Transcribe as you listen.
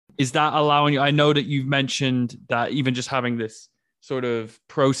is that allowing you? I know that you've mentioned that even just having this sort of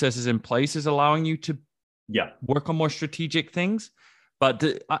processes in place is allowing you to work on more strategic things.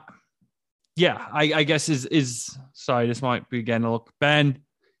 But I guess is sorry, this might be again a little Ben.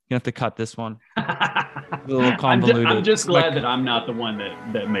 You have to cut this one. A little convoluted. I'm just glad that I'm not the one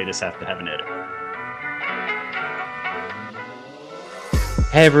that made us have to have an edit.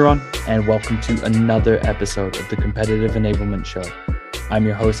 Hey everyone, and welcome to another episode of the Competitive Enablement Show. I'm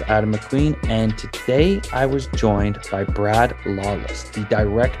your host, Adam McQueen, and today I was joined by Brad Lawless, the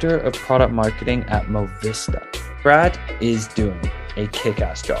Director of Product Marketing at Movista. Brad is doing a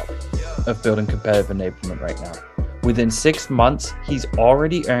kick-ass job of building competitive enablement right now. Within 6 months, he's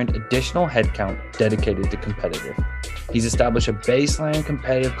already earned additional headcount dedicated to competitive. He's established a baseline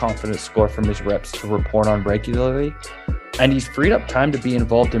competitive confidence score from his reps to report on regularly, and he's freed up time to be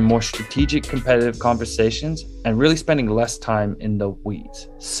involved in more strategic competitive conversations and really spending less time in the weeds.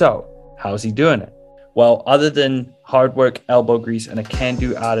 So, how's he doing it? Well, other than hard work, elbow grease, and a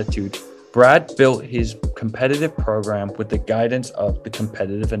can-do attitude, Brad built his competitive program with the guidance of the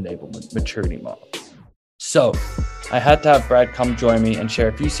competitive enablement maturity model. So, I had to have Brad come join me and share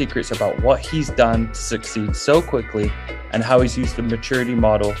a few secrets about what he's done to succeed so quickly and how he's used the maturity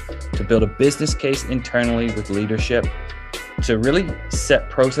model to build a business case internally with leadership, to really set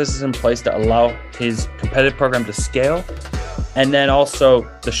processes in place that allow his competitive program to scale, and then also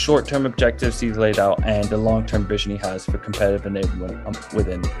the short-term objectives he's laid out and the long-term vision he has for competitive enablement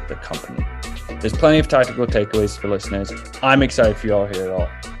within the company. There's plenty of tactical takeaways for listeners. I'm excited for you all to hear it all.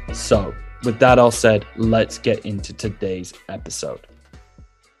 So with that all said, let's get into today's episode.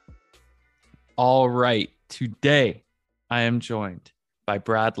 All right. Today, I am joined by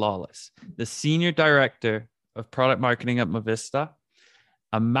Brad Lawless, the Senior Director of Product Marketing at Movista,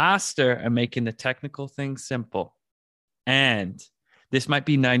 a master at making the technical things simple. And this might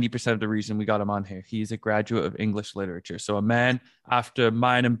be 90% of the reason we got him on here. He's a graduate of English literature. So a man after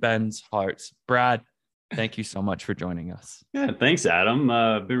mine and Ben's hearts. Brad, thank you so much for joining us. Yeah, thanks, Adam.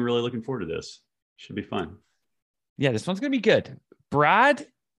 I've been really looking forward to this. Should be fun. Yeah, this one's going to be good. Brad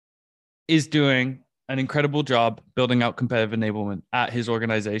is doing an incredible job building out competitive enablement at his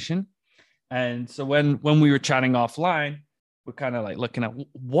organization. And so when we were chatting offline, we're kind of like looking at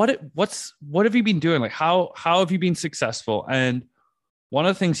what have you been doing? Like how have you been successful? And one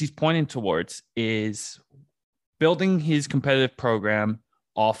of the things he's pointing towards is building his competitive program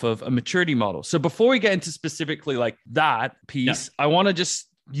off of a maturity model. So before we get into specifically like that piece, I want to just,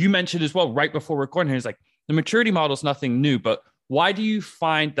 you mentioned as well right before recording here, is like the maturity model is nothing new, but why do you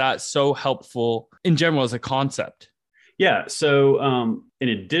find that so helpful in general as a concept? Yeah. So in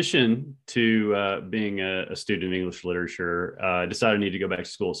addition to being a student of English literature, I decided I needed to go back to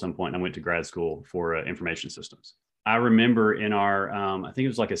school at some point. And I went to grad school for information systems. I remember in our, I think it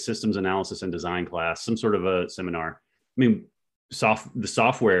was like a systems analysis and design class, some sort of a seminar. I mean, the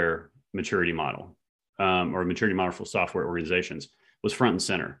software maturity model or maturity model for software organizations was front and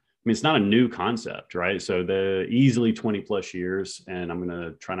center. I mean, it's not a new concept, right? So the easily 20 plus years, and I'm going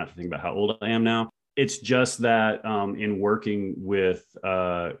to try not to think about how old I am now. It's just that in working with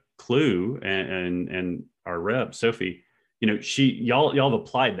Clue and our rep, Sophie, you know, y'all have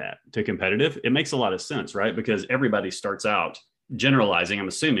applied that to competitive. It makes a lot of sense, right? Because everybody starts out generalizing. I'm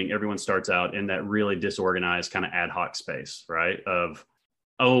assuming everyone starts out in that really disorganized kind of ad hoc space, right? Of,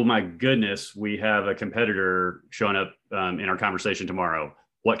 oh my goodness, we have a competitor showing up in our conversation tomorrow.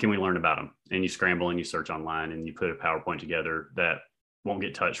 What can we learn about them? And you scramble and you search online and you put a PowerPoint together that won't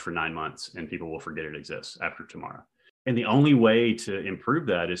get touched for 9 months and people will forget it exists after tomorrow. And the only way to improve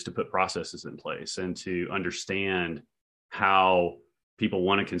that is to put processes in place and to understand how people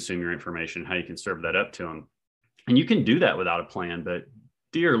want to consume your information, how you can serve that up to them. And you can do that without a plan, but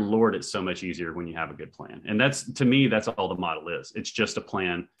dear Lord, it's so much easier when you have a good plan. And that's, to me, that's all the model is. It's just a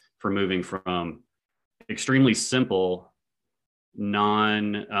plan for moving from extremely simple,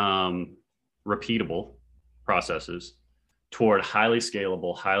 non-repeatable processes toward highly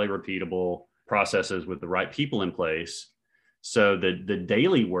scalable, highly repeatable processes with the right people in place. So the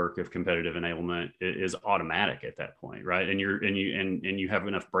daily work of competitive enablement is automatic at that point, right? And you have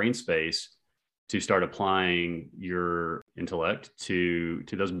enough brain space to start applying your intellect to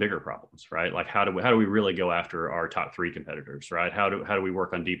those bigger problems, right? Like how do we really go after our top 3 competitors, right? How do we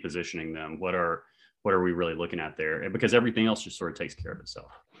work on depositioning them? What are we really looking at there? And because everything else just sort of takes care of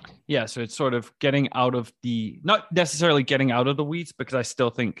itself. Yeah. So it's sort of getting out of not necessarily getting out of the weeds, because I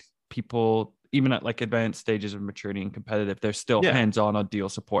still think people, even at like advanced stages of maturity and competitive, they're still hands-on on deal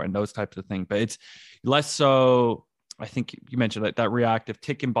support and those types of things. But it's less so, I think you mentioned like that reactive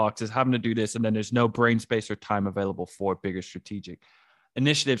ticking boxes, having to do this, and then there's no brain space or time available for bigger strategic.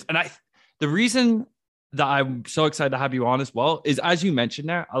 initiatives. And the reason that I'm so excited to have you on as well is, as you mentioned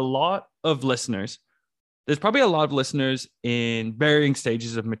there, there's probably a lot of listeners in varying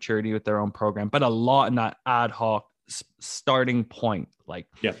stages of maturity with their own program, but a lot in that ad hoc starting point. Like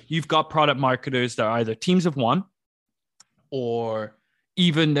you've got product marketers that are either teams of one, or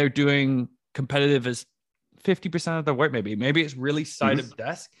even they're doing competitive as 50% of their work. Maybe it's really side of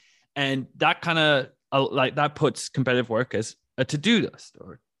desk. And that kind of like that puts competitive work as a to-do list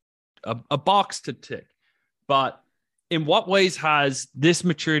or a box to tick. But in what ways has this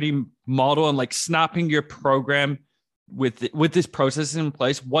maturity model and like snapping your program with this process in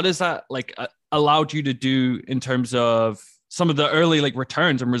place, what has that like allowed you to do in terms of some of the early like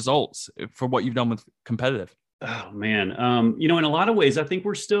returns and results for what you've done with competitive? Oh man. In a lot of ways, I think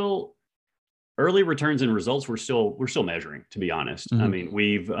we're still early returns and results. We're still measuring, to be honest. I mean,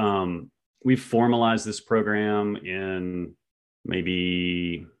 we've formalized this program in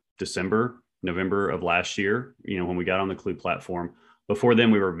maybe November of last year, when we got on the Clue platform. Before then,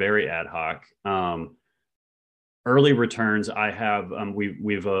 we were very ad hoc. Early returns, I have,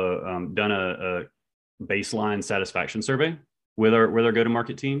 we've done a baseline satisfaction survey with our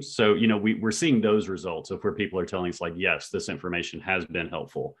go-to-market teams. So, we're seeing those results of where people are telling us like, yes, this information has been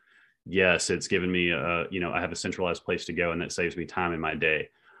helpful. Yes, it's given me I have a centralized place to go, and that saves me time in my day.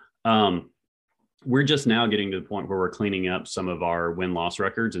 We're just now getting to the point where we're cleaning up some of our win-loss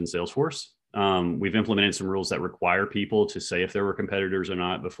records in Salesforce. We've implemented some rules that require people to say if there were competitors or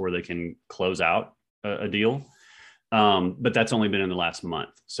not before they can close out a deal. But that's only been in the last month.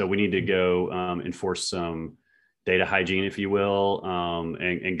 So we need to go enforce some data hygiene, if you will,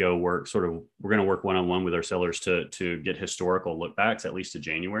 and go work we're going to work one-on-one with our sellers to get historical look backs, at least to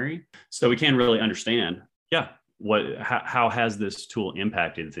January. So we can really understand, how has this tool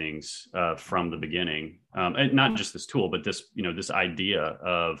impacted things from the beginning? And not just this tool, but this idea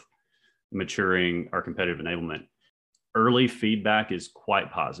of maturing our competitive enablement. Early feedback is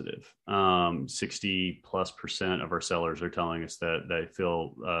quite positive. 60+% of our sellers are telling us that they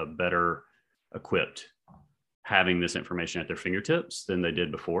feel better equipped having this information at their fingertips than they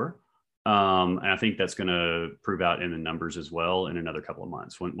did before. And I think that's going to prove out in the numbers as well in another couple of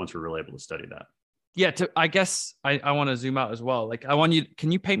months once we're really able to study that. Yeah, I guess I want to zoom out as well. Like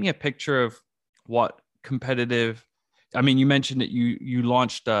can you paint me a picture of what competitive, I mean, you mentioned that you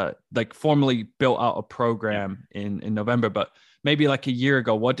launched like formally built out a program in November, but maybe like a year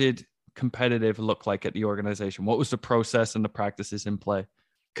ago, what did competitive look like at the organization? What was the process and the practices in play?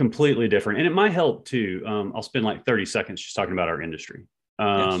 Completely different. And it might help too. I'll spend like 30 seconds just talking about our industry.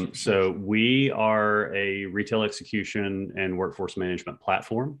 So we are a retail execution and workforce management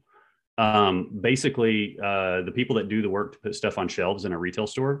platform. Basically, the people that do the work to put stuff on shelves in a retail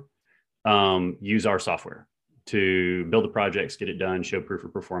store use our software to build the projects, get it done, show proof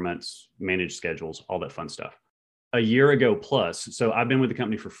of performance, manage schedules, all that fun stuff. A year ago plus, so I've been with the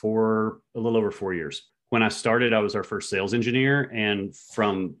company for a little over 4 years. When I started, I was our first sales engineer. And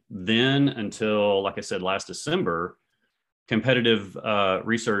from then until, like I said, last December, competitive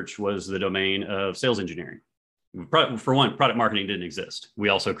research was the domain of sales engineering. For one, product marketing didn't exist. We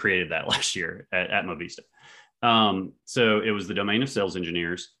also created that last year at Movista. So it was the domain of sales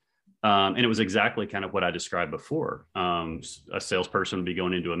engineers. And it was exactly kind of what I described before. A salesperson would be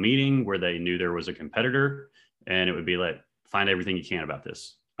going into a meeting where they knew there was a competitor, and it would be like, find everything you can about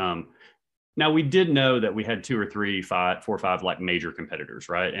this. Now, we did know that we had 2 or 3, 4 or 5 like major competitors,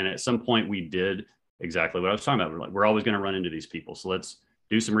 right? And at some point we did exactly what I was talking about. We're always going to run into these people. So let's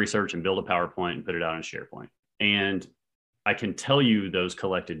do some research and build a PowerPoint and put it out on SharePoint. And I can tell you those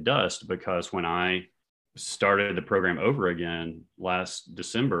collected dust because when I started the program over again last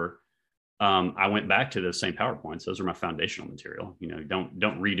December, I went back to those same PowerPoints. Those are my foundational material. Don't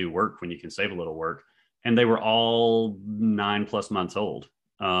redo work when you can save a little work. And they were all 9+ months old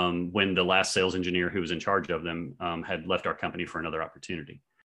when the last sales engineer who was in charge of them had left our company for another opportunity.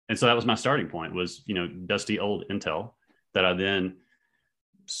 And so that was my starting point was, dusty old Intel that I then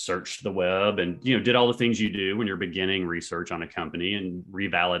searched the web and, did all the things you do when you're beginning research on a company and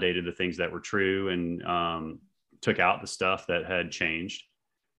revalidated the things that were true and took out the stuff that had changed.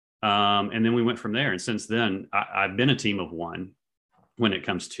 And then we went from there. And since then, I've been a team of one when it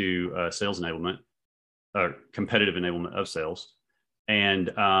comes to sales enablement, or competitive enablement of sales.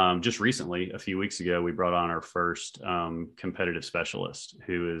 And just recently, a few weeks ago, we brought on our first competitive specialist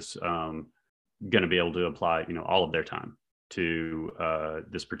who is going to be able to apply, all of their time to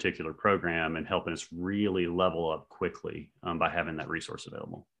this particular program and helping us really level up quickly by having that resource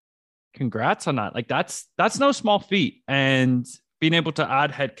available. Congrats on that. Like that's no small feat. And being able to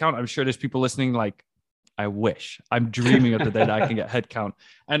add headcount, I'm sure there's people listening like, I wish. I'm dreaming of the day that I can get headcount.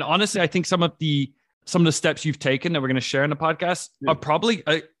 And honestly, I think some of the steps you've taken that we're going to share in the podcast are probably,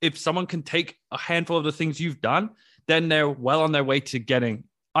 if someone can take a handful of the things you've done, then they're well on their way to getting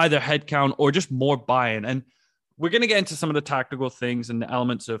either headcount or just more buy-in. And we're going to get into some of the tactical things and the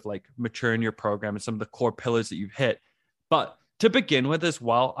elements of like maturing your program and some of the core pillars that you've hit. But to begin with as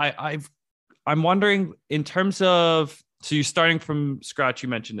well, I'm wondering in terms of, so you're starting from scratch, you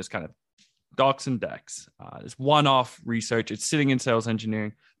mentioned this kind of docs and decks. It's one-off research. It's sitting in sales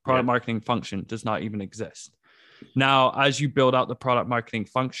engineering. Product marketing function does not even exist. Now, as you build out the product marketing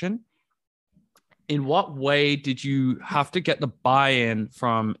function, in what way did you have to get the buy-in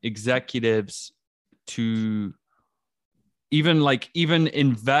from executives to even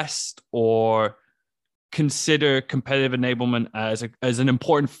invest or consider competitive enablement as an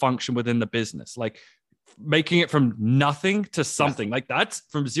important function within the business, like making it from nothing to something? Like that's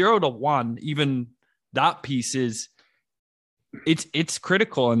from 0 to 1. Even that piece is it's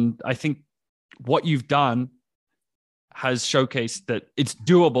critical. And I think what you've done has showcased that it's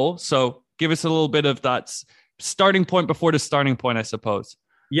doable. So give us a little bit of that starting point before the starting point, I suppose.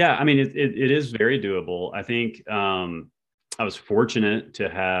 Yeah, I mean, it is very doable. I think I was fortunate to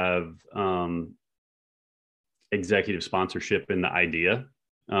have executive sponsorship in the idea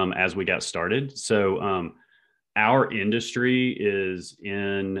as we got started. So our industry is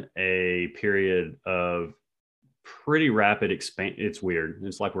in a period of pretty rapid expansion. It's weird.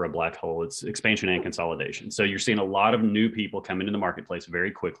 It's like we're a black hole. It's expansion and consolidation. So you're seeing a lot of new people come into the marketplace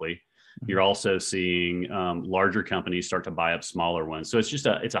very quickly. You're also seeing larger companies start to buy up smaller ones. So it's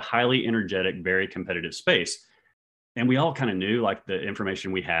a highly energetic, very competitive space. And we all kind of knew like the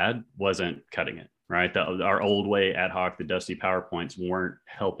information we had wasn't cutting it, right? Our old way ad hoc, the dusty PowerPoints weren't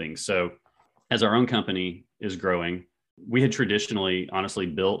helping. So as our own company is growing, we had traditionally, honestly,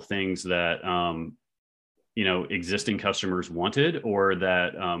 built things that, existing customers wanted, or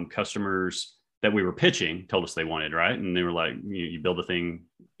that customers that we were pitching told us they wanted, right? And they were like, you build the thing,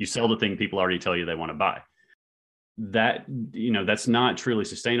 you sell the thing people already tell you they want to buy. That, that's not truly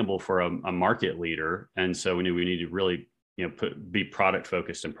sustainable for a market leader. And so we knew we needed to really, be product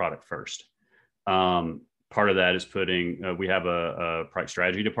focused and product first. Part of that is we have a product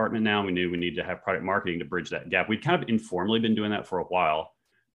strategy department now. We knew we needed to have product marketing to bridge that gap. We'd kind of informally been doing that for a while.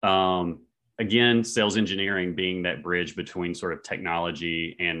 Again, sales engineering being that bridge between sort of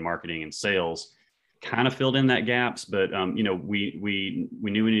technology and marketing and sales kind of filled in that gaps. But, we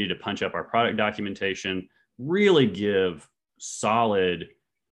knew we needed to punch up our product documentation, really give solid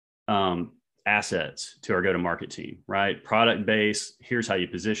assets to our go-to-market team, right? Product base, here's how you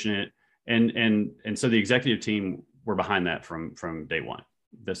position it. And so the executive team were behind that from day one.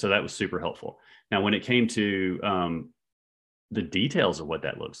 So that was super helpful. Now, when it came to the details of what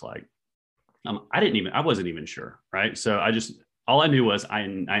that looks like, I wasn't even sure, right? So all I knew was I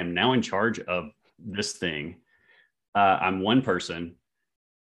am now in charge of this thing. I'm one person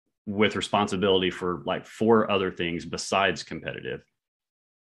with responsibility for like 4 other things besides competitive.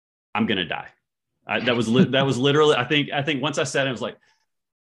 I'm going to die. That was literally, I think once I said it, I was like,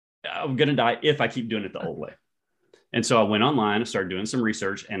 I'm going to die if I keep doing it the old way. And so I went online and started doing some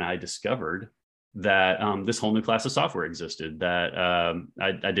research, and I discovered that this whole new class of software existed that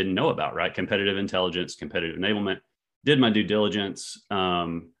I didn't know about, right? Competitive intelligence, competitive enablement. Did my due diligence,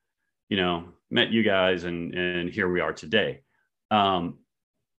 met you guys, and here we are today. I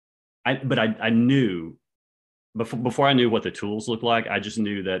knew before I knew what the tools looked like, I just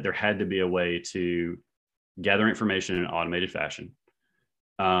knew that there had to be a way to gather information in an automated fashion,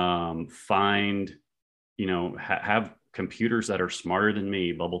 find, have computers that are smarter than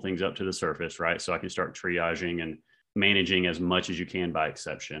me bubble things up to the surface, right? So I can start triaging and managing as much as you can by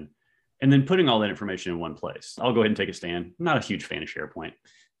exception, and then putting all that information in one place. I'll go ahead and take a stand. I'm not a huge fan of SharePoint,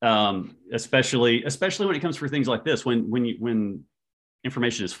 especially when it comes for things like this, when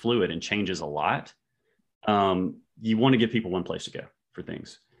information is fluid and changes a lot. You want to give people one place to go for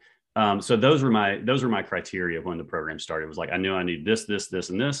things. So those were my criteria when the program started. It was like, I knew I need this,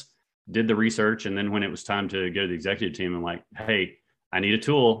 and this. Did the research, and then when it was time to go to the executive team, I'm like, hey, I need a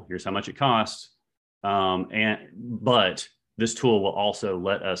tool. Here's how much it costs. But this tool will also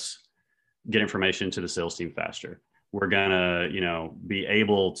let us get information to the sales team faster. We're gonna, be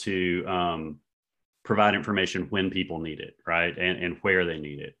able to provide information when people need it, right, and where they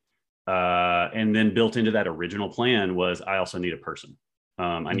need it. And then built into that original plan was, I also need a person.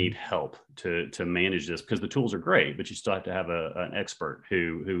 I need help to manage this, because the tools are great, but you still have to have an expert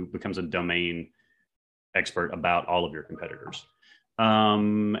who becomes a domain expert about all of your competitors. I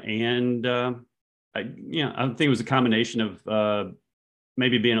think it was a combination of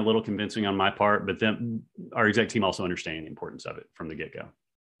maybe being a little convincing on my part, but then our exec team also understanding the importance of it from the get-go.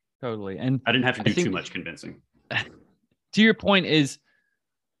 Totally. And I didn't have to do too much convincing. To your point is,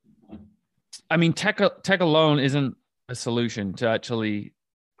 I mean, tech alone isn't a solution to actually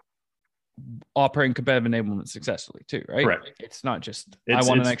operating competitive enablement successful too, right? Correct. It's not just I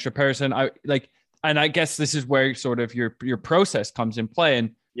want an extra person. And I guess this is where sort of your process comes in play.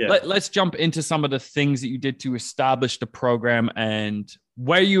 And let's jump into some of the things that you did to establish the program and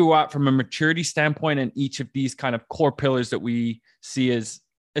where you are at from a maturity standpoint and each of these kind of core pillars that we see as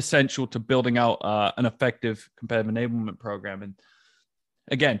essential to building out an effective competitive enablement program. And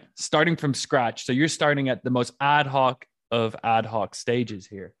again, starting from scratch. So you're starting at the most ad hoc of ad hoc stages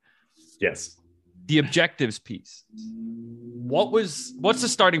here. Yes. The objectives piece. What's the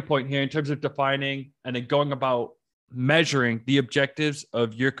starting point here in terms of defining and then going about measuring the objectives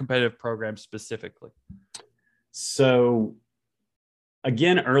of your competitive program specifically? So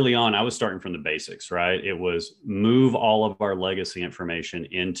again, early on, I was starting from the basics, right? It was move all of our legacy information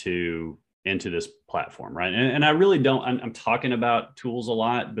into this platform, right? And I really don't, I'm talking about tools a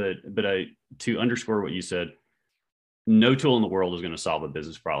lot, but to underscore what you said, no tool in the world is going to solve a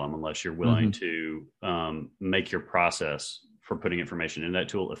business problem unless you're willing to make your process for putting information in that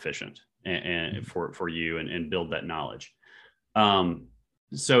tool efficient and for you and build that knowledge.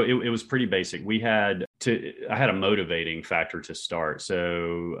 So it was pretty basic. I had a motivating factor to start.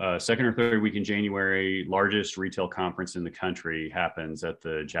 So second or third week in January, largest retail conference in the country happens at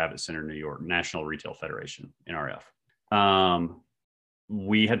the Javits Center, New York, National Retail Federation, NRF.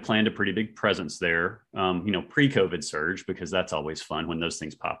 We had planned a pretty big presence there, pre-COVID surge, because that's always fun when those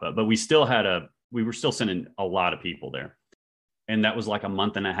things pop up. But we were still sending a lot of people there. And that was like a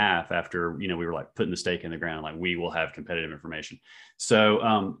month and a half after, we were like putting the stake in the ground, like we will have competitive information.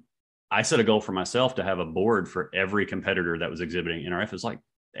 So I set a goal for myself to have a board for every competitor that was exhibiting NRF. It was like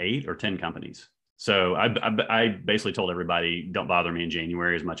 8 or 10 companies. So I basically told everybody, don't bother me in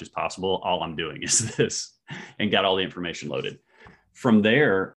January as much as possible. All I'm doing is this, and got all the information loaded. From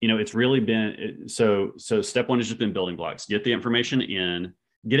there, it's really been, so step one has just been building blocks, get the information in,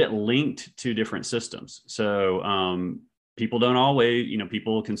 get it linked to different systems. So people don't always,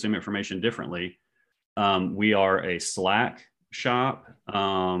 people consume information differently. We are a Slack shop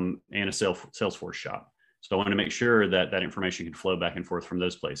and a Salesforce shop. So I want to make sure that information can flow back and forth from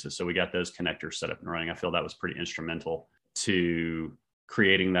those places. So we got those connectors set up and running. I feel that was pretty instrumental to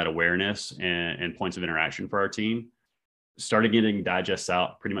creating that awareness and points of interaction for our team. Started getting digests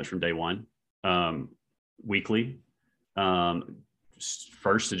out pretty much from day one, weekly.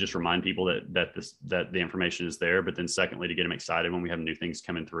 First, to just remind people that the information is there, but then secondly, to get them excited when we have new things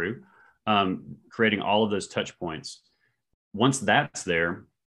coming through. Creating all of those touch points. Once that's there,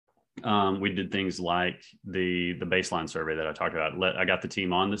 we did things like the baseline survey that I talked about. I got the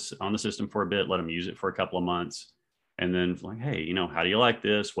team on the system for a bit, let them use it for a couple of months, and then like, hey, how do you like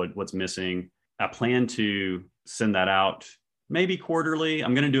this? What's missing? I plan to send that out maybe quarterly.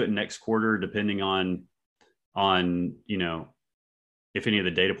 I'm going to do it next quarter, depending on if any of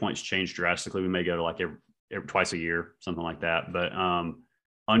the data points change drastically. We may go to like every twice a year, something like that. But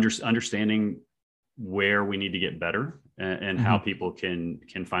understanding where we need to get better and how people can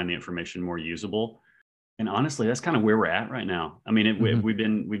find the information more usable. And honestly, that's kind of where we're at right now. I mean, we've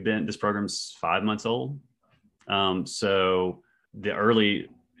been this program's 5 months old. So the early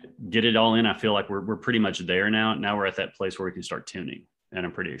get it all in, I feel like we're pretty much there now. Now we're at that place where we can start tuning, and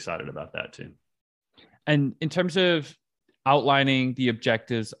I'm pretty excited about that too. And in terms of outlining the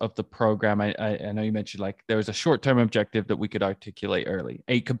objectives of the program, I know you mentioned like there was a short-term objective that we could articulate early.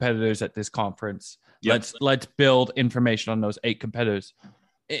 8 competitors at this conference. Yep. Let's build information on those 8 competitors.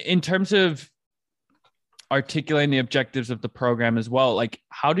 In terms of articulating the objectives of the program as well, like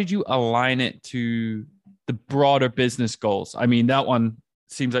how did you align it to the broader business goals? I mean, that one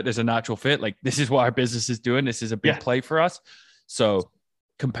seems like there's a natural fit. Like this is what our business is doing. This is a big play for us. So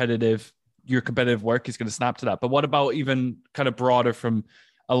your competitive work is going to snap to that. But what about even kind of broader from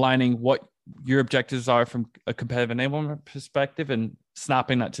aligning what your objectives are from a competitive enablement perspective and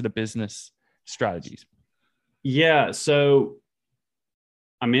snapping that to the business strategies? Yeah. So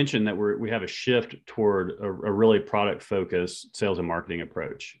I mentioned that we have a shift toward a really product focused sales and marketing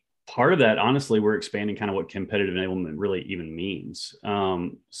approach. Part of that, honestly, we're expanding kind of what competitive enablement really even means.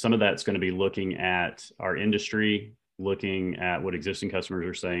 Some of that's going to be looking at our industry, looking at what existing customers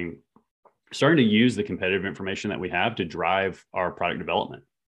are saying, starting to use the competitive information that we have to drive our product development.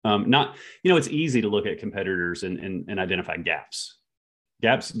 It's easy to look at competitors and identify gaps.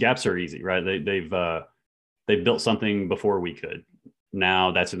 Gaps are easy, right? They've built something before we could.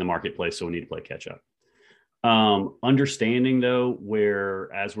 Now that's in the marketplace, so we need to play catch up. Understanding though,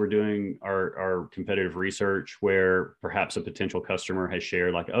 where as we're doing our competitive research, where perhaps a potential customer has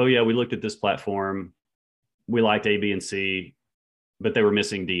shared like, oh yeah, we looked at this platform, we liked A, B, and C, but they were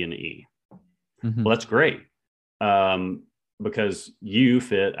missing D and E. Mm-hmm. Well, that's great, because you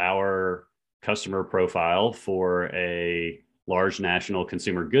fit our customer profile for a large national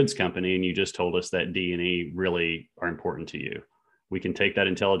consumer goods company, and you just told us that D and E really are important to you. We can take that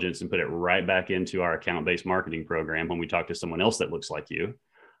intelligence and put it right back into our account-based marketing program when we talk to someone else that looks like you.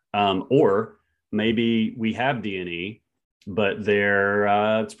 Or maybe we have D and E, but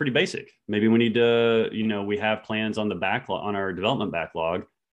they're it's pretty basic. Maybe we need to, we have plans on the backlog, on our development backlog.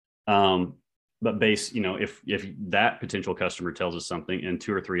 But if that potential customer tells us something and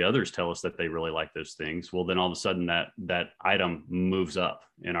 2 or 3 others tell us that they really like those things, well, then all of a sudden that item moves up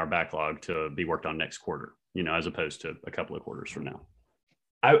in our backlog to be worked on next quarter, as opposed to a couple of quarters from now.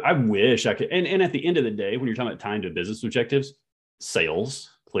 I wish I could. And at the end of the day, when you're talking about tying to business objectives, sales,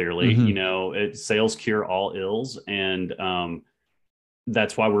 clearly, Mm-hmm. Sales cure all ills. And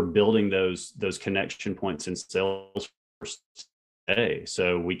that's why we're building those connection points in sales today.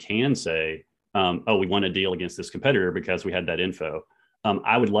 So we can say, we won a deal against this competitor because we had that info.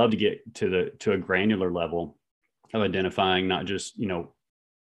 I would love to get to a granular level of identifying not just,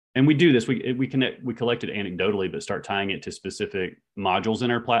 and we do this, we collect it anecdotally, but start tying it to specific modules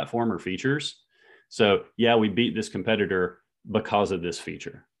in our platform or features. So yeah, we beat this competitor because of this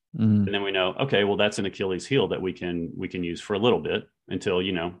feature. Mm-hmm. And then we know, okay, well, that's an Achilles heel that we can use for a little bit until,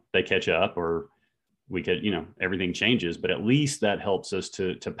 they catch up, or we could, everything changes, but at least that helps us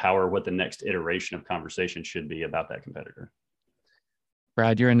to power what the next iteration of conversation should be about that competitor.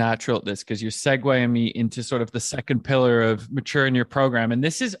 Brad, you're a natural at this because you're segueing me into sort of the second pillar of maturing your program. And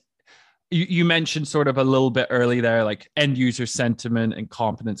this is, you mentioned sort of a little bit early there, like end user sentiment and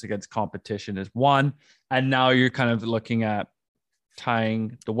confidence against competition is one. And now you're kind of looking at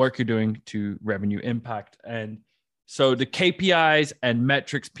tying the work you're doing to revenue impact. And so the KPIs and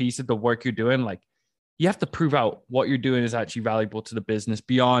metrics piece of the work you're doing, like, you have to prove out what you're doing is actually valuable to the business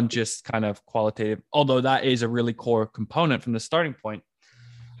beyond just kind of qualitative, although that is a really core component from the starting point.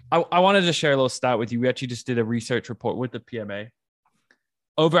 I wanted to share a little stat with you. We actually just did a research report with the PMA.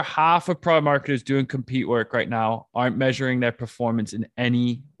 Over half of product marketers doing compete work right now aren't measuring their performance in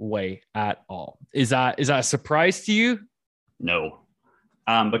any way at all. Is that a surprise to you? No,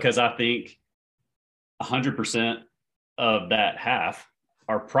 because I think 100% of that half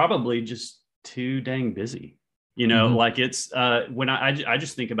are probably just too dang busy. Like it's when I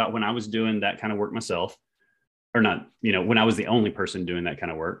just think about when I was doing that kind of work myself, or not, when I was the only person doing that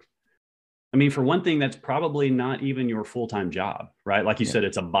kind of work. I mean, for one thing, that's probably not even your full-time job, right? Like you said,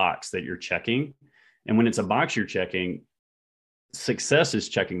 it's a box that you're checking. And when it's a box you're checking, success is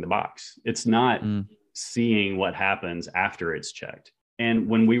checking the box. It's not seeing what happens after it's checked. And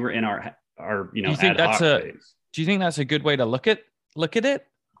when we were in our ad hoc phase, do you think that's a good way to look at it?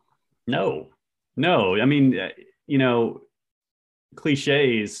 No. I mean,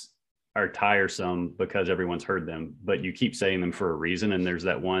 cliches are tiresome because everyone's heard them, but you keep saying them for a reason. And there's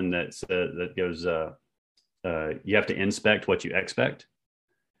that one that goes, you have to inspect what you expect.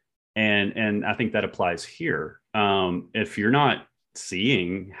 And I think that applies here. If you're not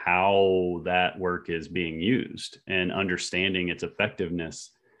seeing how that work is being used and understanding its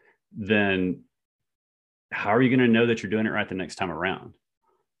effectiveness, then how are you going to know that you're doing it right the next time around?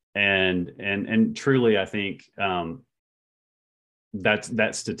 And truly, I think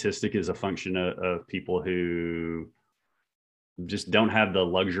that statistic is a function of people who just don't have the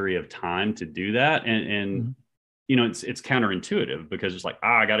luxury of time to do that. And it's counterintuitive because it's like,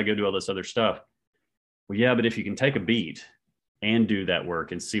 I got to go do all this other stuff. Well, yeah, but if you can take a beat and do that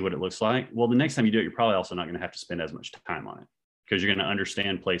work and see what it looks like, well, the next time you do it, you're probably also not going to have to spend as much time on it because you're going to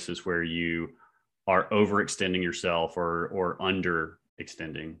understand places where you are overextending yourself or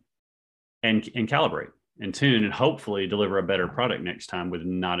underextending, and calibrate and tune and hopefully deliver a better product next time with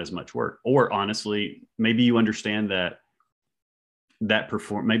not as much work. Or honestly, maybe you understand that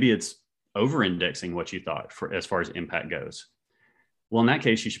maybe it's over indexing what you thought for as far as impact goes. Well, in that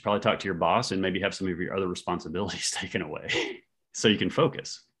case, you should probably talk to your boss and maybe have some of your other responsibilities taken away so you can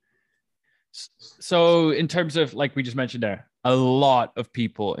focus. So in terms of, like we just mentioned there, a lot of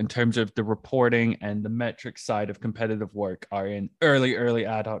people in terms of the reporting and the metric side of competitive work are in early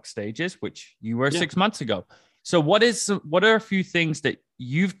ad hoc stages, which you were 6 months ago. So what are a few things that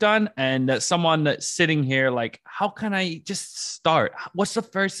you've done and that someone that's sitting here, like, how can I just start? What's the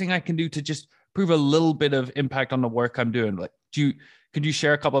first thing I can do to just prove a little bit of impact on the work I'm doing? Like, could you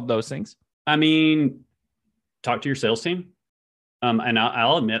share a couple of those things? I mean, talk to your sales team. And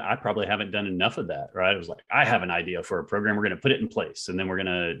I'll admit, I probably haven't done enough of that, right? It was like, I have an idea for a program. We're going to put it in place and then we're going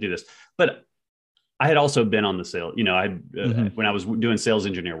to do this. But I had also been on the sale, when I was doing sales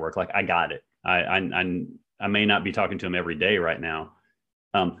engineer work, like I got it. I may not be talking to them every day right now.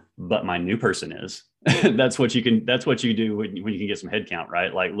 But my new person is. That's what you do when you can get some headcount,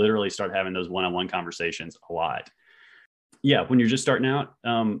 right? Like literally start having those one-on-one conversations a lot. Yeah. When you're just starting out,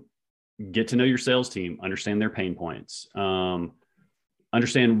 get to know your sales team, understand their pain points,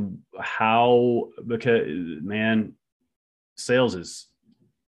 understand because man,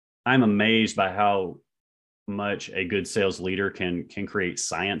 I'm amazed by how much a good sales leader can create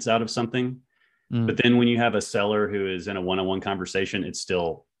science out of something. But then when you have a seller who is in a one-on-one conversation, it's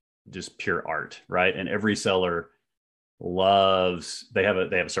still just pure art, right? And every seller they have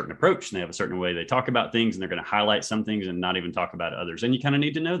a certain approach and they have a certain way they talk about things, and they're going to highlight some things and not even talk about others. And you kind of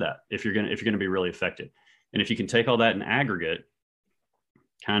need to know that if you're going to be really effective. And if you can take all that in aggregate,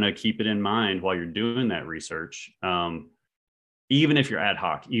 kind of keep it in mind while you're doing that research. Even if you're ad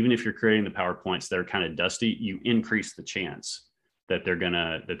hoc, even if you're creating the PowerPoints that are kind of dusty, you increase the chance that they're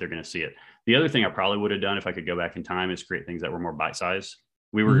gonna see it. The other thing I probably would have done if I could go back in time is create things that were more bite-sized.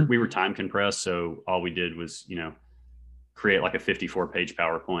 We were time compressed, so all we did was create like a 54-page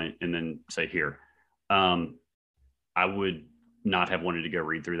PowerPoint and then say here. I would not have wanted to go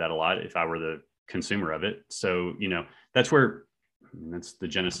read through that a lot if I were the consumer of it. So that's the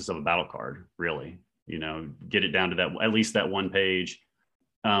genesis of a battle card, really. Get it down to that, at least that one page.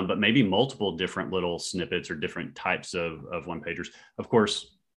 But maybe multiple different little snippets or different types of one pagers. Of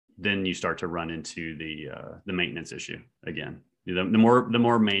course, then you start to run into the maintenance issue again. The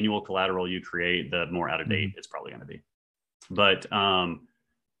more manual collateral you create, the more out of date it's probably going to be. But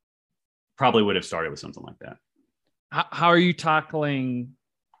probably would have started with something like that. How are you tackling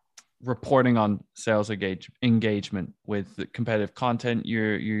reporting on sales engagement with the competitive content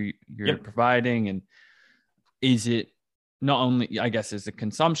you're providing? And is it not only, I guess, is the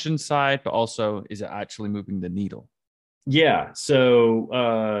consumption side, but also is it actually moving the needle? Yeah.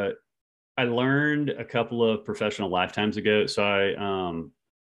 So I learned a couple of professional lifetimes ago. So I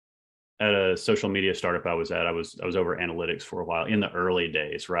at a social media startup I was at, I was over analytics for a while in the early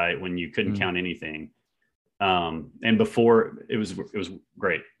days, right? When you couldn't count anything. And before it was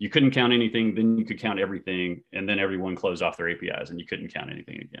great. You couldn't count anything, then you could count everything. And then everyone closed off their APIs and you couldn't count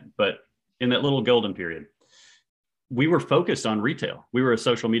anything again. But in that little golden period, we were focused on retail. We were a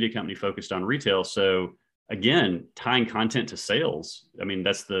social media company focused on retail. So again, tying content to sales. I mean,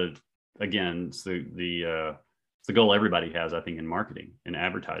 that's the goal everybody has, I think, in marketing and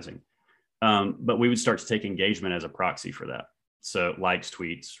advertising. But we would start to take engagement as a proxy for that. So likes,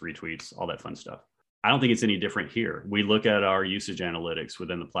 tweets, retweets, all that fun stuff. I don't think it's any different here. We look at our usage analytics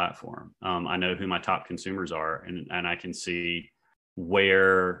within the platform. I know who my top consumers are, and I can see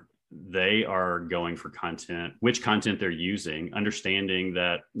where they are going for content, which content they're using, understanding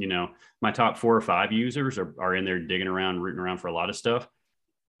that, my top 4 or 5 users are in there digging around, rooting around for a lot of stuff.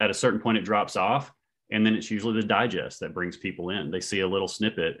 At a certain point, it drops off. And then it's usually the digest that brings people in. They see a little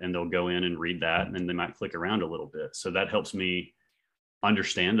snippet and they'll go in and read that. And then they might click around a little bit. So that helps me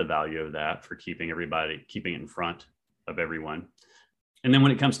understand the value of that for keeping it in front of everyone. And then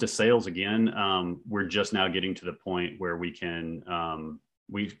when it comes to sales, again, we're just now getting to the point where we can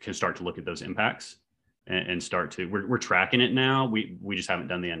start to look at those impacts and start to, we're tracking it now. We just haven't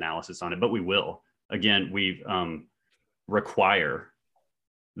done the analysis on it, but we will. Again, we've require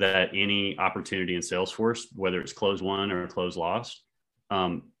that any opportunity in Salesforce, whether it's close won or close lost,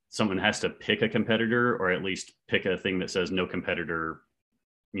 someone has to pick a competitor, or at least pick a thing that says no competitor,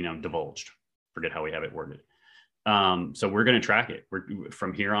 divulged. Forget how we have it worded. So we're going to track it.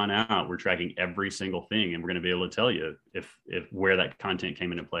 From here on out, we're tracking every single thing, and we're going to be able to tell you if where that content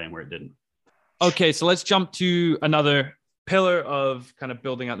came into play and where it didn't. Okay, so let's jump to another pillar of kind of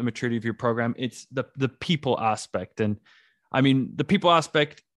building out the maturity of your program. It's the people aspect. And I mean, the people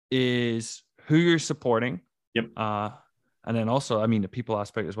aspect is who you're supporting. Yep. And then also, I mean, the people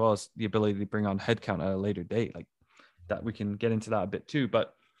aspect as well as the ability to bring on headcount at a later date, like that. We can get into that a bit too.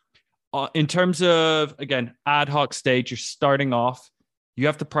 But in terms of, again, ad hoc stage, you're starting off, you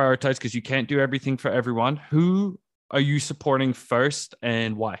have to prioritize because you can't do everything for everyone. Who are you supporting first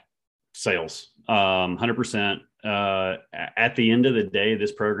and why? Sales, 100%. At the end of the day,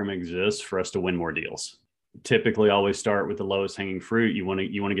 this program exists for us to win more deals. Typically always start with the lowest hanging fruit. You want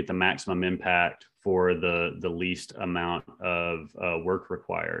to get the maximum impact for the least amount of work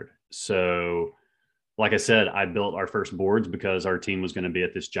required. So like I said, I built our first boards because our team was going to be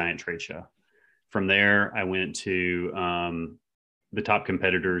at this giant trade show. From there, I went to the top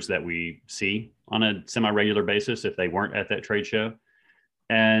competitors that we see on a semi-regular basis if they weren't at that trade show.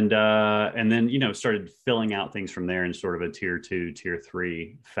 And then, started filling out things from there in sort of a tier 2, tier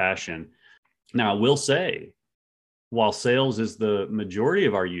 3 fashion. Now, I will say, while sales is the majority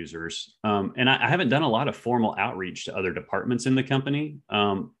of our users, and I haven't done a lot of formal outreach to other departments in the company,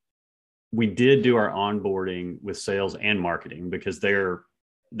 we did do our onboarding with sales and marketing because they're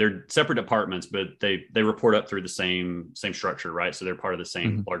separate departments, but they report up through the same structure, right? So they're part of the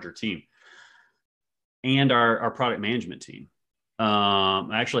same larger team. And our product management team.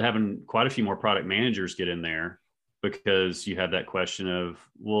 Actually having quite a few more product managers get in there because you have that question of,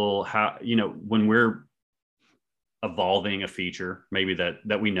 well, how, when we're evolving a feature, maybe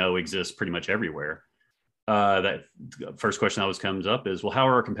that we know exists pretty much everywhere, that first question that always comes up is, well, how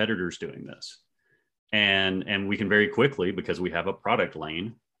are our competitors doing this? And we can very quickly, because we have a product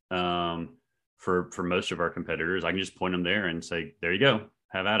lane for most of our competitors, I can just point them there and say, there you go,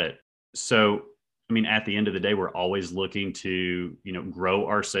 have at it. So, I mean, at the end of the day, we're always looking to, grow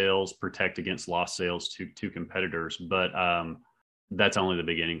our sales, protect against lost sales to competitors. But that's only the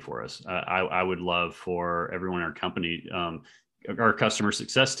beginning for us. I would love for everyone in our company, our customer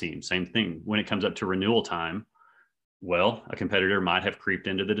success team, same thing. When it comes up to renewal time, well, a competitor might have creeped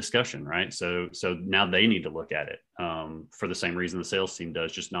into the discussion, right? So now they need to look at it for the same reason the sales team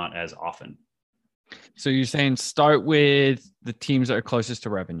does, just not as often. So you're saying start with the teams that are closest to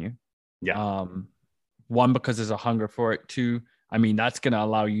revenue. Yeah. One, because there's a hunger for it. Two, I mean, that's going to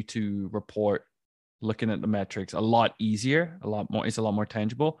allow you to report looking at the metrics a lot easier, it's a lot more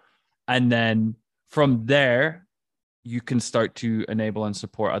tangible. And then from there, you can start to enable and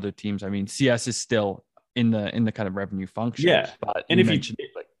support other teams. I mean, CS is still in the kind of revenue function. Yeah. But and if you mentioned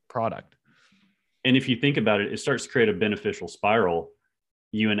like product. And if you think about it, it starts to create a beneficial spiral.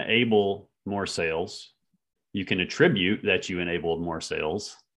 You enable more sales. You can attribute that you enabled more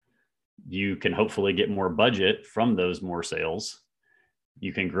sales. You can hopefully get more budget from those more sales.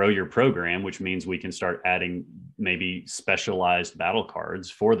 You can grow your program, which means we can start adding maybe specialized battle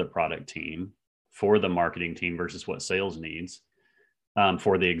cards for the product team, for the marketing team versus what sales needs,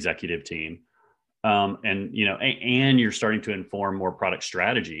 for the executive team. And you're starting to inform more product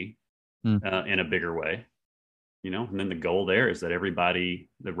strategy in a bigger way, and then the goal there is that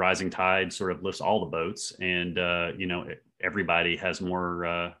the rising tide sort of lifts all the boats, and everybody has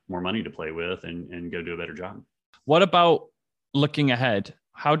more money to play with and go do a better job. What about looking ahead?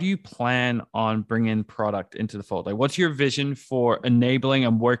 How do you plan on bringing product into the fold? Like, what's your vision for enabling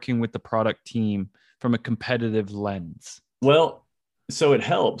and working with the product team from a competitive lens? Well, so it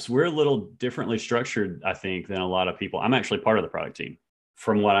helps. We're a little differently structured, I think, than a lot of people. I'm actually part of the product team,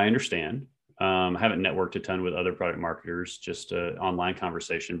 from what I understand. I haven't networked a ton with other product marketers, just an online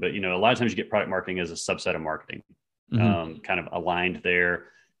conversation. But, a lot of times you get product marketing as a subset of marketing, kind of aligned there.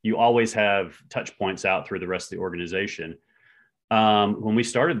 You always have touch points out through the rest of the organization. When we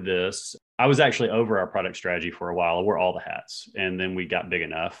started this, I was actually over our product strategy for a while. I wore all the hats. And then we got big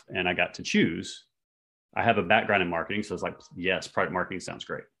enough and I got to choose. I have a background in marketing. So it's like, yes, product marketing sounds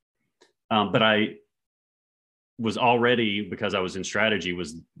great. But I was already, because I was in strategy,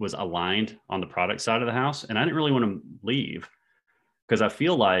 was aligned on the product side of the house. And I didn't really want to leave because I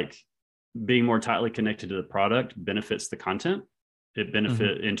feel like being more tightly connected to the product benefits the content. It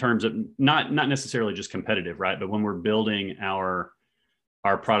benefit in terms of not necessarily just competitive, right? But when we're building our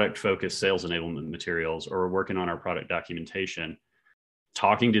product focused sales enablement materials, or we're working on our product documentation,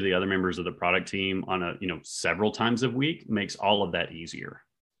 talking to the other members of the product team on several times a week makes all of that easier.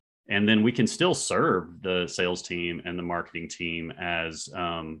 And then we can still serve the sales team and the marketing team as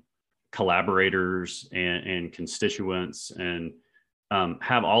collaborators and constituents and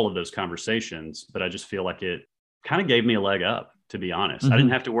have all of those conversations. But I just feel like it kind of gave me a leg up, to be honest. I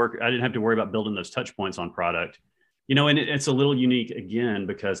didn't have to worry about building those touch points on product, and it's a little unique again,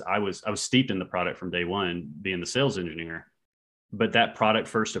 because I was steeped in the product from day one, being the sales engineer. But that product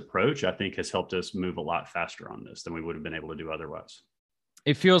first approach, I think, has helped us move a lot faster on this than we would have been able to do otherwise.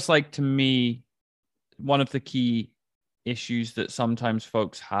 It feels like, to me, one of the key issues that sometimes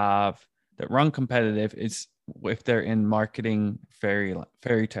folks have that run competitive is if they're in marketing fairy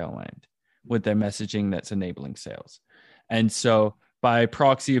tale land with their messaging that's enabling sales. And so by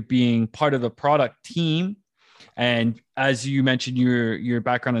proxy of being part of the product team, and as you mentioned, your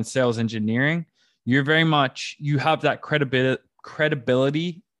background in sales engineering, you're very much, you have that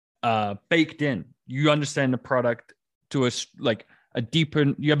credibility baked in. You understand the product to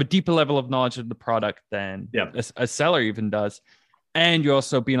you have a deeper level of knowledge of the product than a seller even does. And you're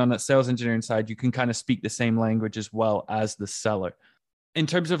also, being on that sales engineering side, you can kind of speak the same language as well as the seller. In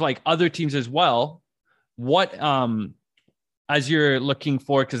terms of like other teams as well, what as you're looking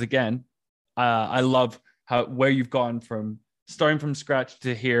forward, because again, I love where you've gone from starting from scratch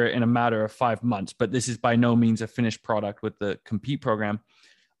to here in a matter of 5 months, but this is by no means a finished product with the Compete program.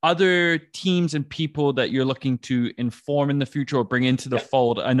 Other teams and people that you're looking to inform in the future or bring into the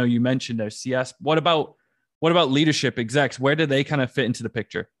fold? I know you mentioned their CS. What about leadership execs? Where do they kind of fit into the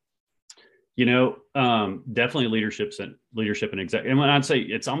picture? Definitely leadership and exec. And when I'd say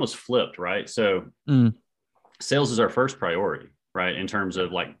it's almost flipped, right? So sales is our first priority, right? In terms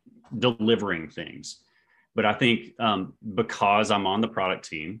of like delivering things. But I think because I'm on the product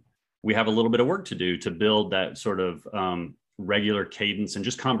team, we have a little bit of work to do to build that sort of regular cadence and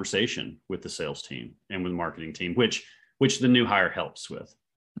just conversation with the sales team and with the marketing team, which the new hire helps with.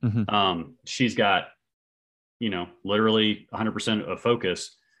 She's got, literally 100% of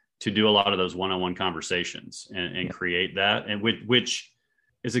focus to do a lot of those one-on-one conversations and create that, and which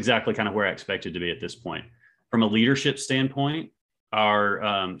is exactly kind of where I expected to be at this point. From a leadership standpoint, our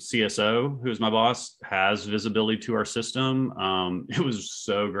CSO, who's my boss, has visibility to our system. It was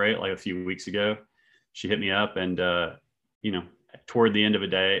so great. Like a few weeks ago, she hit me up and, toward the end of a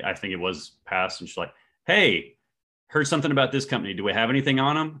day, I think it was past, and she's like, "Hey, heard something about this company. Do we have anything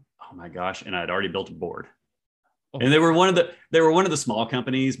on them?" Oh my gosh. And I'd already built a board. And they were one of the small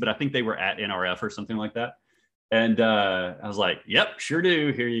companies, but I think they were at NRF or something like that. And I was like, "Yep, sure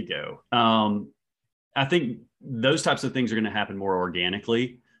do. Here you go." I think those types of things are going to happen more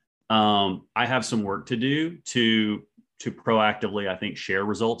organically. I have some work to do to proactively, I think, share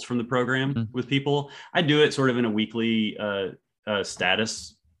results from the program with people. I do it sort of in a weekly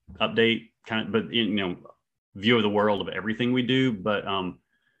status update kind of, but view of the world of everything we do. But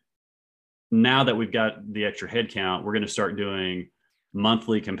now that we've got the extra headcount, we're going to start doing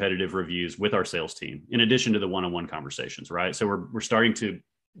monthly competitive reviews with our sales team, in addition to the one-on-one conversations, right? So we're starting to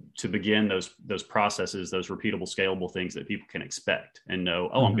begin those processes, those repeatable, scalable things that people can expect and know,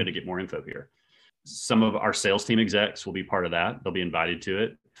 I'm going to get more info here. Some of our sales team execs will be part of that. They'll be invited to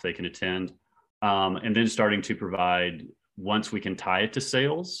it if they can attend. And then starting to provide, once we can tie it to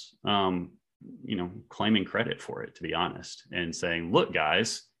sales, claiming credit for it, to be honest, and saying, "Look,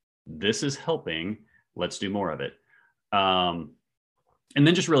 guys, this is helping. Let's do more of it." And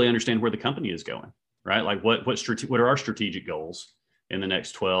then just really understand where the company is going, right? Like what are our strategic goals in the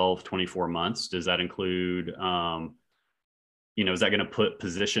next 12, 24 months? Does that include, is that going to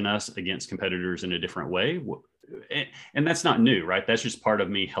position us against competitors in a different way? And that's not new, right? That's just part of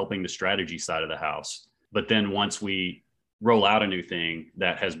me helping the strategy side of the house. But then once we roll out a new thing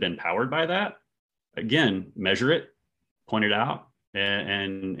that has been powered by that, again, measure it, point it out,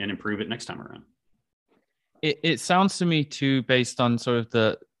 and improve it next time around. It sounds to me too, based on sort of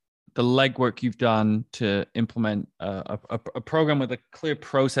the legwork you've done to implement a program with a clear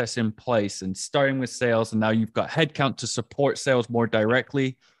process in place, and starting with sales, and now you've got headcount to support sales more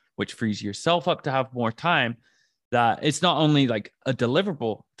directly, which frees yourself up to have more time. That it's not only like a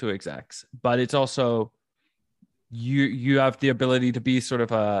deliverable to execs, but it's also you have the ability to be sort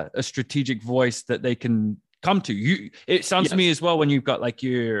of a strategic voice that they can come to. It sounds to me as well, when you've got like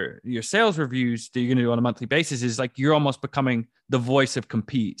your sales reviews that you're going to do on a monthly basis, is like you're almost becoming the voice of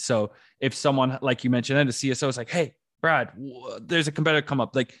Compete. So if someone, like you mentioned, and the CSO is like, "Hey, Brad, there's a competitor come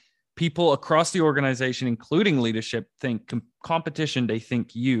up," like people across the organization, including leadership, think competition, they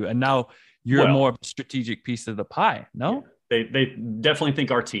think you, and now you're more of a strategic piece of the pie. No, they definitely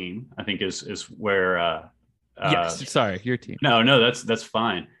think our team, I think is where, yes, sorry, your team. No, that's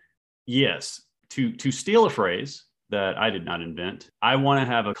fine. Yes. To steal a phrase that I did not invent, I want to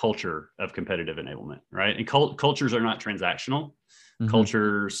have a culture of competitive enablement, right? And cultures are not transactional.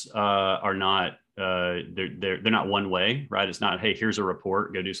 Cultures are not they're not one way, right? It's not, "Hey, here's a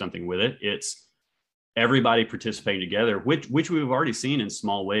report, go do something with it." It's everybody participating together, which we've already seen in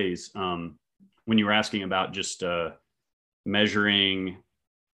small ways. When you were asking about just measuring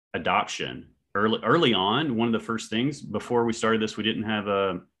adoption early on, one of the first things before we started this, we didn't have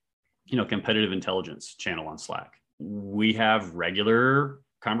a competitive intelligence channel on Slack. We have regular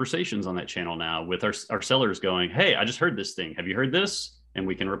conversations on that channel now with our sellers going, "Hey, I just heard this thing. Have you heard this?" And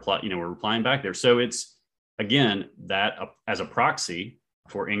we can reply, we're replying back there. So it's, again, that as a proxy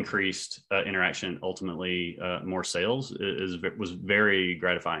for increased interaction, ultimately more sales was very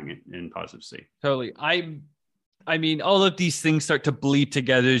gratifying and positive to see. Totally. I mean, all of these things start to bleed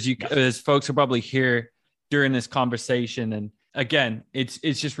together as folks will probably hear during this conversation. And again, it's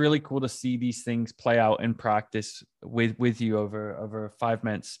just really cool to see these things play out in practice with you over a 5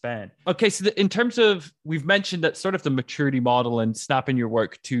 month span. Okay, so in terms of, we've mentioned that sort of the maturity model and snapping your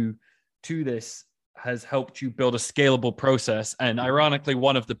work to this has helped you build a scalable process. And ironically,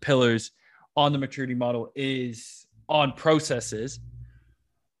 one of the pillars on the maturity model is on processes.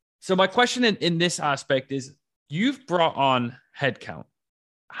 So my question in this aspect is, you've brought on headcount.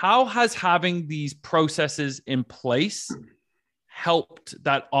 How has having these processes in place helped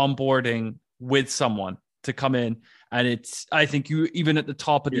that onboarding with someone to come in? And it's, I think you, even at the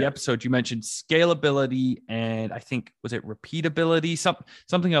top of the episode, you mentioned scalability and I think, was it repeatability?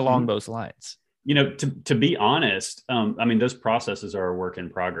 Something along those lines. You know, to be honest, I mean, those processes are a work in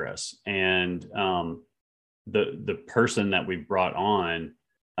progress, and the person that we've brought on,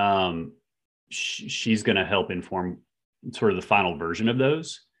 she's going to help inform sort of the final version of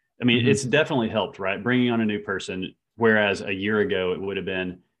those. I mean, it's definitely helped, right? Bringing on a new person, whereas a year ago it would have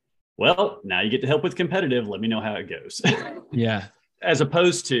been, well, now you get to help with competitive. Let me know how it goes. Yeah. As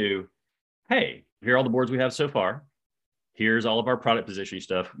opposed to, hey, here are all the boards we have so far. Here's all of our product positioning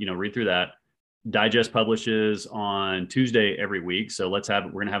stuff. You know, read through that. Digest publishes on Tuesday every week. So we're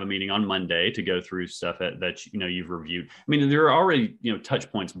going to have a meeting on Monday to go through stuff that you know, you've reviewed. I mean, there are already, you know,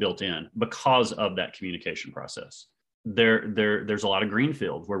 touch points built in because of that communication process. There's a lot of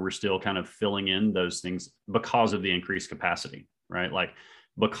greenfield where we're still kind of filling in those things because of the increased capacity, right? Like,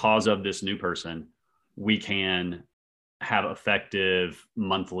 because of this new person, we can have effective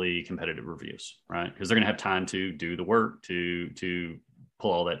monthly competitive reviews, right? Because they're going to have time to do the work to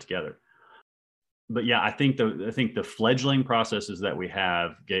pull all that together. But yeah, I think the fledgling processes that we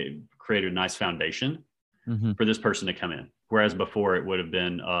have created a nice foundation for this person to come in. Whereas before it would have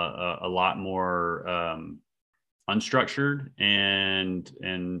been a lot more unstructured and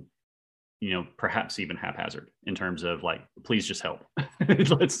you know, perhaps even haphazard in terms of like, please just help.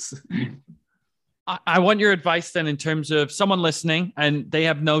 I want your advice then in terms of someone listening and they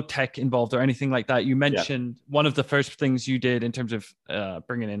have no tech involved or anything like that. You mentioned one of the first things you did in terms of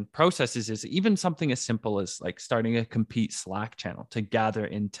bringing in processes is even something as simple as like starting a compete Slack channel to gather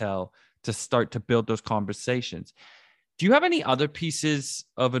intel, to start to build those conversations. Do you have any other pieces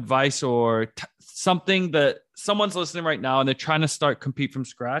of advice or something that someone's listening right now and they're trying to start compete from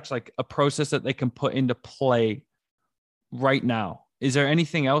scratch, like a process that they can put into play right now? Is there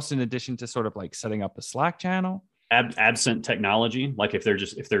anything else in addition to sort of like setting up a Slack channel? Absent technology, like if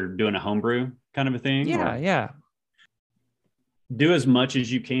they're doing a homebrew kind of a thing? Yeah. Do as much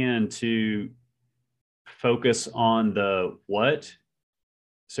as you can to focus on the what,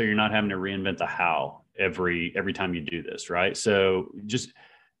 so you're not having to reinvent the how every time you do this, right? So just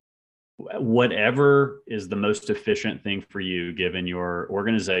whatever is the most efficient thing for you, given your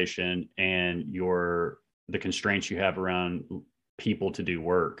organization and the constraints you have around people to do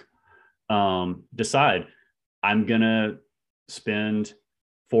work. Decide, I'm going to spend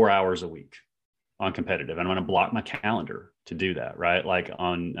 4 hours a week on competitive. I'm going to block my calendar to do that, right? Like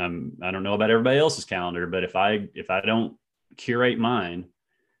I don't know about everybody else's calendar, but if I don't curate mine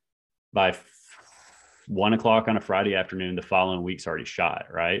by 1 o'clock on a Friday afternoon, the following week's already shot,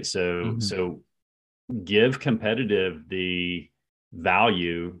 right? So give competitive the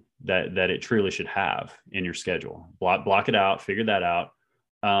value that it truly should have in your schedule. Block it out, figure that out.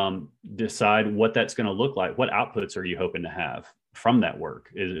 Decide what that's going to look like. What outputs are you hoping to have from that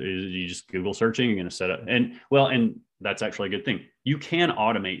work? Is you just Google searching? You're going to set up and that's actually a good thing. You can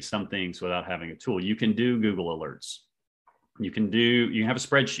automate some things without having a tool. You can do Google alerts. You can have a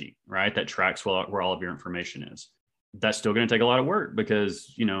spreadsheet, right, that tracks where all of your information is. That's still going to take a lot of work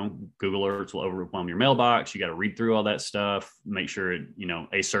because, you know, Google alerts will overwhelm your mailbox. You got to read through all that stuff, make sure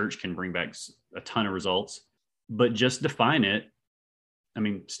a search can bring back a ton of results, but just define it. I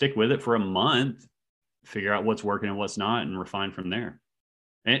mean, stick with it for a month, figure out what's working and what's not, and refine from there.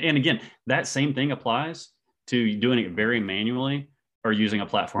 And again, that same thing applies to doing it very manually or using a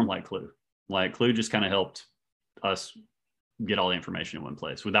platform like Clue. Like Clue just kind of helped us get all the information in one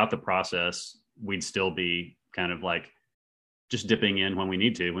place. Without the process, we'd still be kind of like just dipping in when we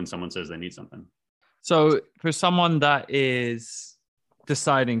need to, when someone says they need something. So for someone that is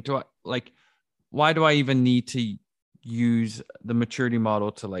deciding why do I even need to use the maturity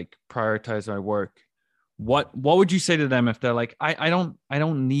model to like prioritize my work? What would you say to them if they're like, I don't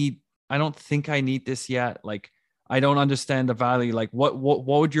think I need this yet. Like, I don't understand the value. Like what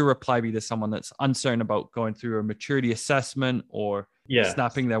would your reply be to someone that's uncertain about going through a maturity assessment or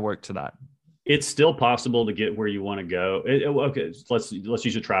snapping their work to that? It's still possible to get where you want to go. Okay, let's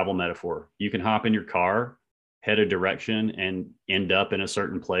use a travel metaphor. You can hop in your car, head a direction, and end up in a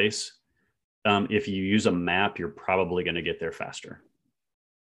certain place. If you use a map, you're probably going to get there faster.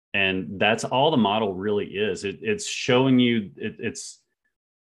 And that's all the model really is. It's showing you. It's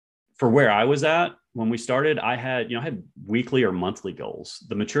for where I was at when we started. I had weekly or monthly goals.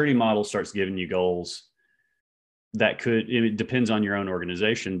 The maturity model starts giving you goals that it depends on your own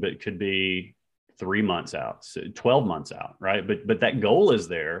organization, but it could be 3 months out, so 12 months out, right? But that goal is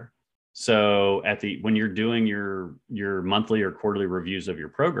there. So when you're doing your monthly or quarterly reviews of your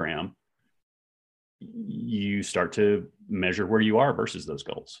program, you start to measure where you are versus those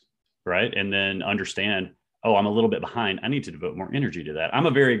goals, right? And then understand, oh, I'm a little bit behind. I need to devote more energy to that. I'm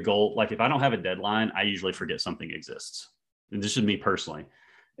a very goal, like if I don't have a deadline, I usually forget something exists. And this is me personally.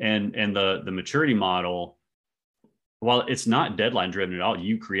 And the maturity model, while it's not deadline driven at all,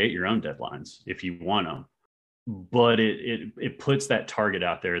 you create your own deadlines if you want them. But it puts that target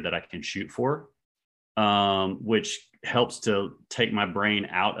out there that I can shoot for, which helps to take my brain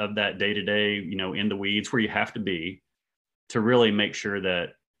out of that day-to-day, in the weeds where you have to be, to really make sure that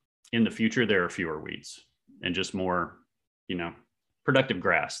in the future there are fewer weeds and just more, productive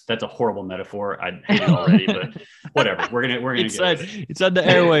grass. That's a horrible metaphor. I hate it already, but whatever. We're gonna it's on the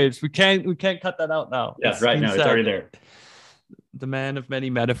airwaves. We can't cut that out now. Yeah, right. No, it's already there. The man of many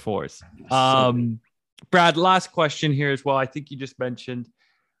metaphors. Brad, last question here as well. I think you just mentioned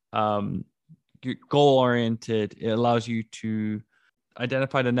you're goal oriented. It allows you to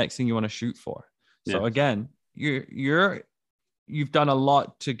identify the next thing you want to shoot for. So again, you've done a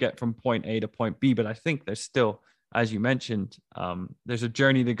lot to get from point A to point B, but I think there's still, as you mentioned, there's a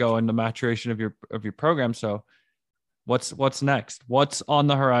journey to go in the maturation of your program. So what's next? What's on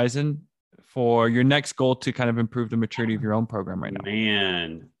the horizon for your next goal to kind of improve the maturity of your own program right now?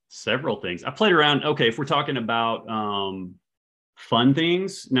 Man, several things. I played around. Okay, if we're talking about fun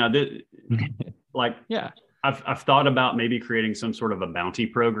things, now I've thought about maybe creating some sort of a bounty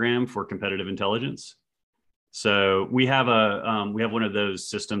program for competitive intelligence. So we have one of those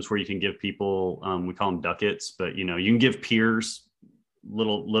systems where you can give people, we call them ducats, but you can give peers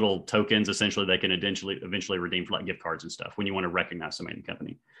little tokens essentially they can eventually redeem for like gift cards and stuff when you want to recognize somebody in the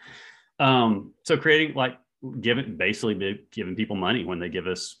company. So creating giving people money when they give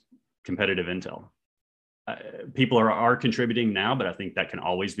us competitive intel. People are contributing now, but I think that can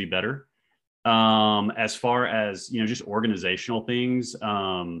always be better. As far as, just organizational things,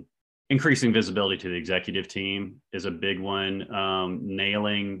 increasing visibility to the executive team is a big one.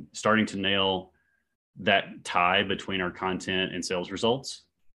 Starting to nail that tie between our content and sales results.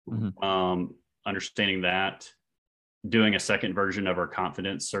 Mm-hmm. Understanding that, doing a second version of our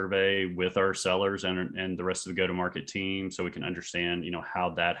confidence survey with our sellers and the rest of the go-to-market team, so we can understand, how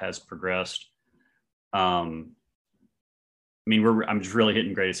that has progressed. I'm just really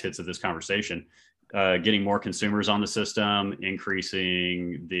hitting greatest hits of this conversation. Getting more consumers on the system,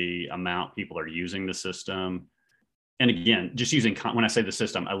 increasing the amount people are using the system. And again, just using, when I say the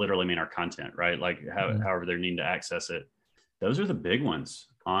system, I literally mean our content, right? Like however they're needing to access it. Those are the big ones,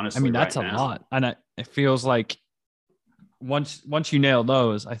 honestly. That's a lot. And it feels like once you nail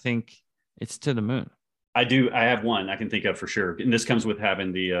those, I think it's to the moon. I have one I can think of for sure. And this comes with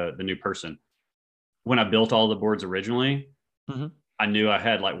having the new person. When I built all the boards originally, mm-hmm. I knew I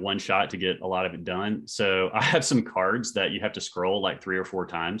had like one shot to get a lot of it done. So I have some cards that you have to scroll like 3 or 4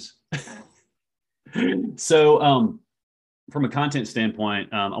 times. So from a content standpoint,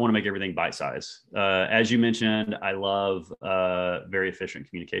 I want to make everything bite size. As you mentioned, I love very efficient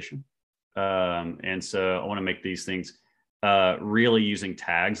communication. And so I want to make these things really using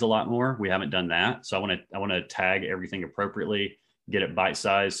tags a lot more. We haven't done that. So I want to tag everything appropriately, get it bite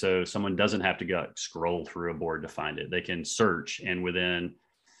size, so someone doesn't have to go scroll through a board to find it. They can search and within,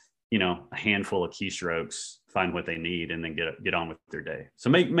 a handful of keystrokes, find what they need and then get on with their day. So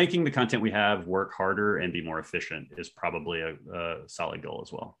making the content we have work harder and be more efficient is probably a solid goal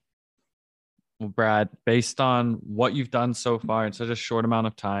as well. Well, Brad, based on what you've done so far in such a short amount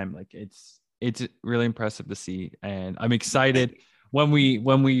of time, like it's really impressive to see. And I'm excited when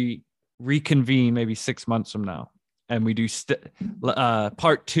we reconvene maybe 6 months from now and we do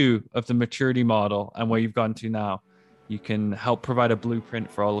part 2 of the maturity model and where you've gone to now. You can help provide a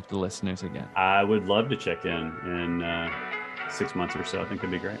blueprint for all of the listeners again. I would love to check in 6 months or so. I think it'd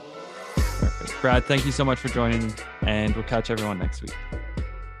be great. Perfect. Brad, thank you so much for joining, and we'll catch everyone next week.